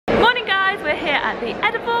at the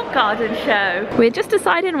Edible Garden Show. We're just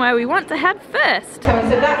deciding where we want to head first. So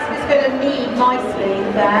that's just going to knead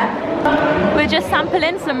nicely there. We're just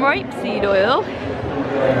sampling some rapeseed oil.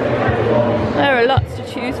 There are lots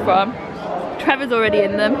to choose from. Trevor's already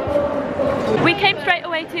in them. We came straight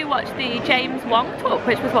away to watch the James Wong talk,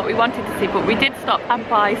 which was what we wanted to see, but we did stop and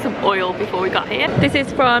buy some oil before we got here. This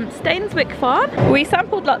is from Stainswick Farm. We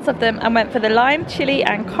sampled lots of them and went for the lime, chili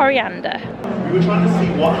and coriander. We were trying to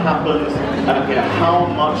see what happens and how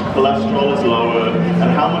much cholesterol is lowered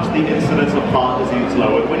and how much the incidence of heart disease is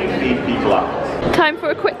lowered when you feed people apples. Time for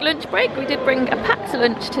a quick lunch break. We did bring a packed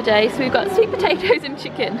lunch today, so we've got sweet potatoes and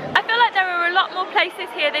chicken. I feel like there are a lot more places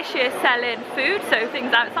here this year selling food, so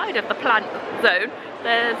things outside of the plant zone.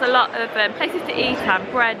 There's a lot of places to eat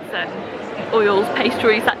and breads and oils,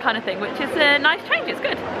 pastries, that kind of thing, which is a nice change. It's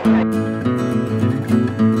good.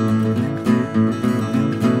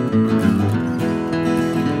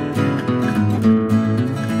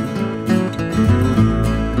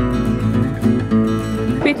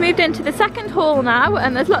 We've moved into the second hall now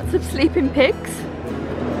and there's lots of sleeping pigs.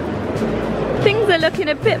 Things are looking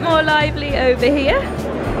a bit more lively over here.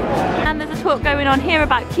 And there's a talk going on here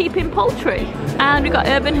about keeping poultry. And we've got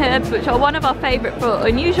urban herbs, which are one of our favourite for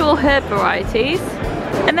unusual herb varieties.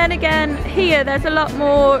 And then again here there's a lot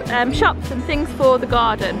more shops and things for the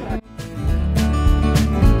garden.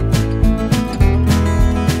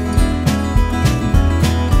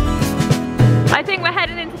 I think we're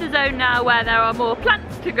heading into the zone now where there are more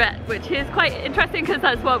plants to get, which is quite interesting because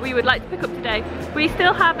that's what we would like to pick up today. We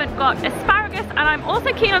still haven't got asparagus, and I'm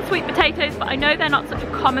also keen on sweet potatoes, but I know they're not such a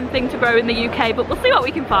common thing to grow in the UK, but we'll see what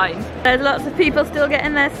we can find. There's lots of people still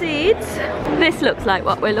getting their seeds. This looks like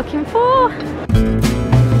what we're looking for.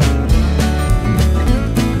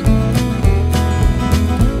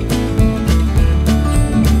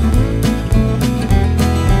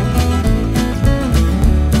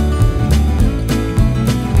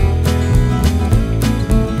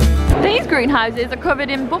 Greenhouses are covered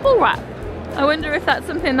in bubble wrap. I wonder if that's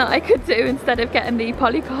something that I could do instead of getting the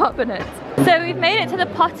polycarbonate. So we've made it to the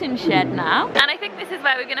potting shed now, and I think this is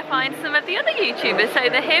where we're going to find some of the other YouTubers. So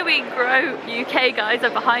the Here We Grow UK guys are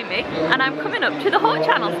behind me, and I'm coming up to the Hort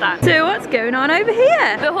Channel stand. So what's going on over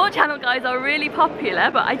here? The Hort Channel guys are really popular,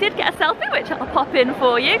 but I did get a selfie which I'll pop in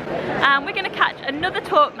for you. And we're going to catch another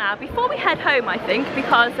talk now before we head home, I think,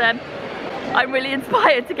 because I'm really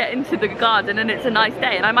inspired to get into the garden and it's a nice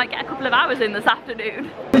day, and I might get a couple of hours in this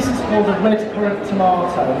afternoon. This is called a red currant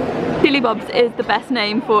tomato. Chili Bob's is the best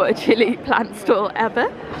name for a chili plant stall ever.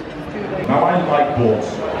 Now I like boats,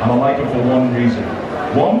 and I like them for one reason.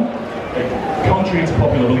 One, contrary to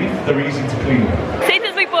popular belief, they're easy to clean. Seeing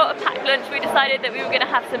as we bought a packed lunch, we decided that we were going to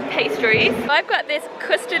have some pastries. I've got this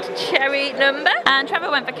custard cherry number, and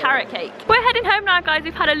Trevor went for carrot cake. We're heading home now, guys.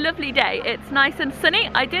 We've had a lovely day. It's nice and sunny.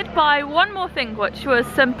 I did buy one more thing, which was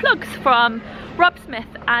some plugs from Rob Smith,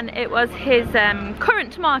 and it was his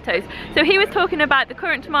currant tomatoes. So he was talking about the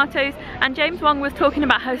currant tomatoes, and James Wong was talking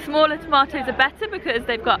about how smaller tomatoes are better because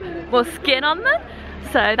they've got more skin on them.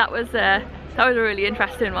 So that was a really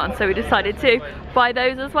interesting one, so we decided to buy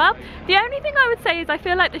those as well. The only thing I would say is I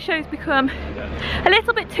feel like the show's become a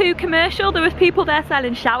little bit too commercial. There was people there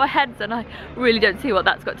selling shower heads, and I really don't see what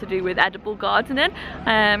that's got to do with edible gardening.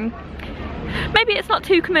 Maybe it's not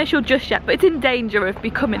too commercial just yet, but it's in danger of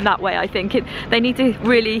becoming that way, I think. They need to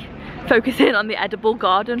really focus in on the edible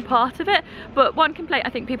garden part of it. But one complaint I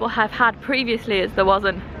think people have had previously is there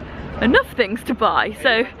wasn't enough things to buy,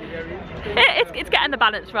 so it's getting the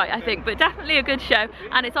balance right, I think. But definitely a good show,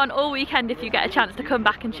 and it's on all weekend if you get a chance to come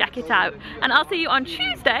back and check it out. And I'll see you on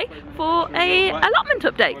Tuesday for a allotment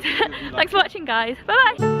update. Thanks for watching, guys.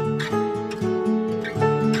 Bye bye.